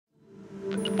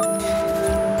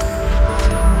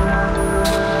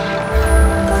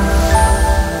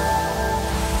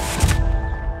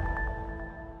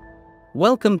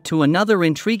Welcome to another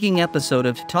intriguing episode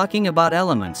of Talking About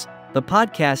Elements, the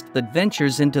podcast that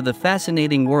ventures into the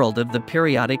fascinating world of the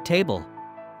periodic table.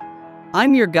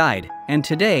 I'm your guide, and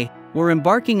today, we're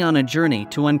embarking on a journey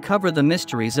to uncover the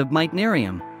mysteries of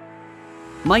Meitnerium.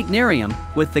 Meitnerium,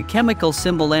 with the chemical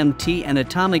symbol Mt and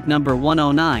atomic number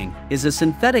 109, is a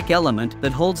synthetic element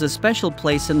that holds a special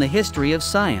place in the history of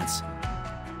science.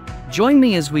 Join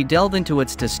me as we delve into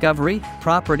its discovery,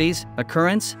 properties,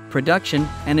 occurrence, production,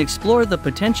 and explore the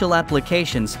potential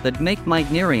applications that make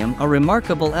Meitnerium a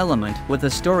remarkable element with a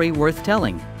story worth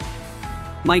telling.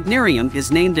 Meitnerium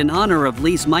is named in honor of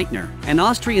Lise Meitner, an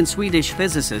Austrian-Swedish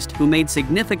physicist who made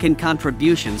significant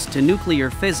contributions to nuclear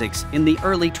physics in the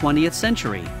early 20th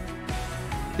century.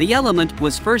 The element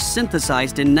was first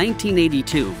synthesized in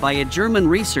 1982 by a German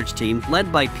research team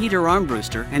led by Peter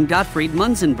Armbruster and Gottfried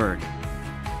Münzenberg.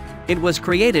 It was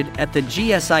created at the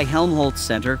GSI Helmholtz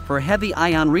Centre for Heavy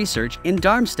Ion Research in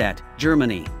Darmstadt,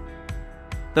 Germany.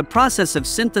 The process of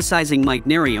synthesizing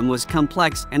Meitnerium was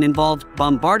complex and involved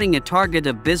bombarding a target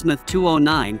of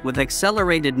bismuth-209 with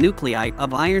accelerated nuclei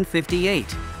of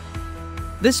iron-58.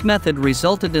 This method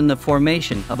resulted in the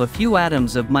formation of a few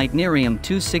atoms of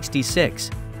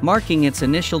Meitnerium-266, marking its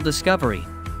initial discovery.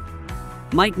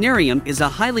 Meitnerium is a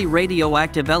highly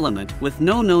radioactive element with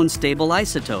no known stable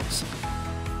isotopes.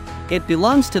 It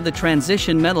belongs to the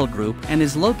transition metal group and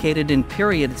is located in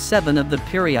period 7 of the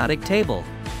periodic table.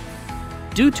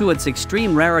 Due to its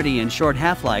extreme rarity and short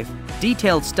half-life,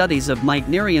 detailed studies of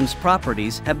Meitnerium's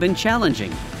properties have been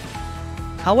challenging.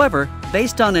 However,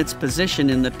 based on its position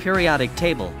in the periodic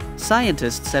table,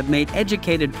 scientists have made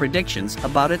educated predictions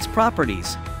about its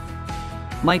properties.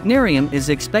 Meitnerium is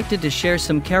expected to share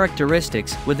some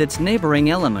characteristics with its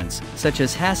neighboring elements, such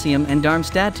as hassium and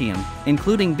darmstadtium,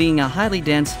 including being a highly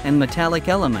dense and metallic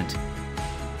element.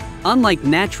 Unlike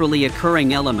naturally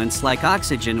occurring elements like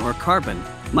oxygen or carbon,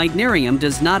 Meitnerium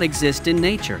does not exist in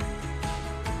nature.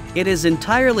 It is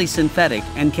entirely synthetic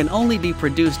and can only be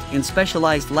produced in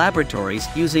specialized laboratories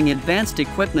using advanced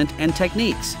equipment and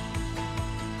techniques.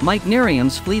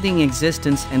 Meitnerium's fleeting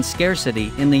existence and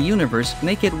scarcity in the universe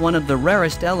make it one of the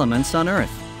rarest elements on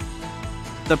Earth.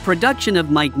 The production of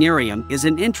Meitnerium is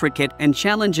an intricate and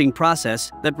challenging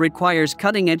process that requires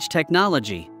cutting-edge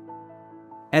technology.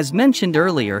 As mentioned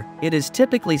earlier, it is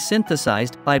typically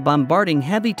synthesized by bombarding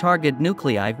heavy target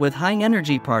nuclei with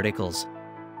high-energy particles.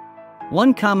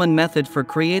 One common method for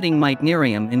creating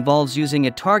Meitnerium involves using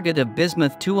a target of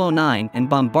bismuth-209 and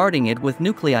bombarding it with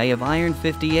nuclei of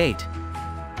iron-58.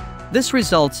 This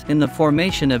results in the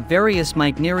formation of various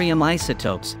Meitnerium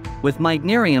isotopes, with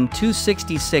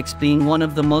Meitnerium-266 being one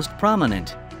of the most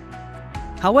prominent.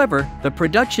 However, the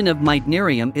production of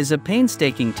Meitnerium is a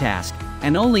painstaking task,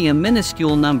 and only a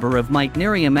minuscule number of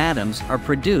Meitnerium atoms are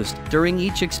produced during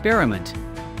each experiment.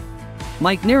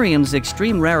 Meitnerium's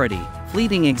extreme rarity,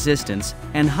 fleeting existence,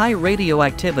 and high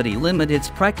radioactivity limit its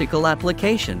practical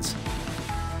applications.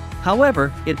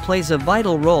 However, it plays a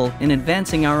vital role in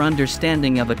advancing our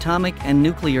understanding of atomic and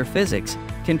nuclear physics,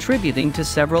 contributing to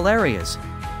several areas.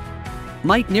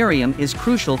 Meitnerium is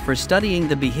crucial for studying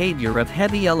the behavior of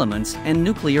heavy elements and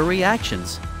nuclear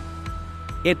reactions.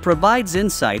 It provides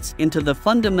insights into the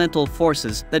fundamental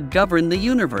forces that govern the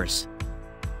universe.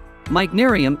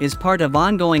 Meitnerium is part of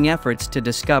ongoing efforts to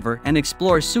discover and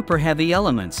explore superheavy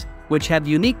elements, which have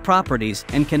unique properties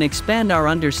and can expand our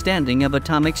understanding of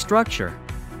atomic structure.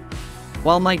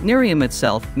 While Meitnerium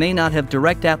itself may not have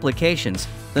direct applications,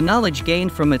 the knowledge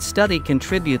gained from its study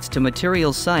contributes to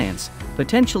materials science,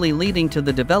 potentially leading to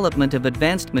the development of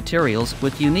advanced materials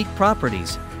with unique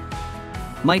properties.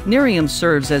 Meitnerium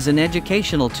serves as an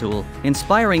educational tool,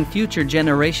 inspiring future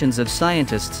generations of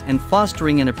scientists and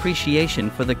fostering an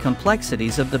appreciation for the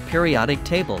complexities of the periodic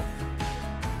table.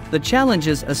 The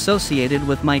challenges associated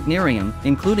with Meitnerium,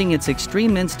 including its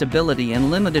extreme instability and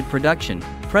limited production,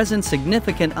 present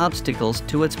significant obstacles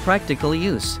to its practical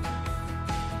use.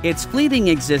 Its fleeting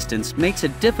existence makes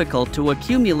it difficult to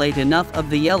accumulate enough of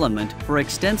the element for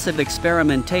extensive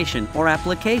experimentation or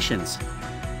applications.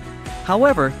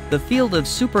 However, the field of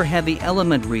superheavy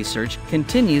element research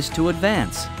continues to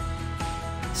advance.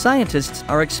 Scientists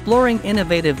are exploring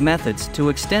innovative methods to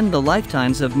extend the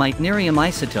lifetimes of Meitnerium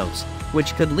isotopes,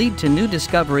 which could lead to new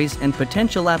discoveries and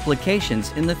potential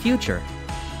applications in the future.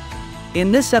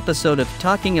 In this episode of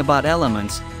Talking About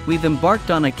Elements, we've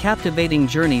embarked on a captivating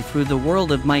journey through the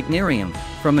world of Meitnerium,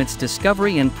 from its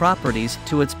discovery and properties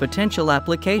to its potential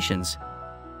applications.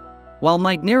 While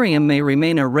Meitnerium may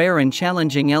remain a rare and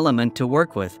challenging element to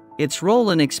work with, its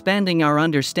role in expanding our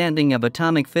understanding of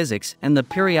atomic physics and the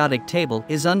periodic table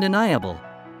is undeniable.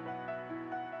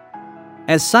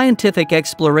 As scientific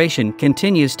exploration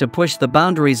continues to push the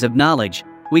boundaries of knowledge,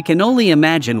 we can only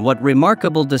imagine what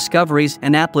remarkable discoveries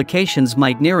and applications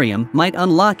Meitnerium might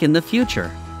unlock in the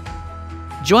future.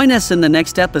 Join us in the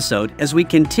next episode as we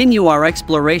continue our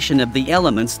exploration of the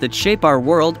elements that shape our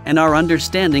world and our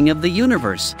understanding of the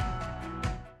universe.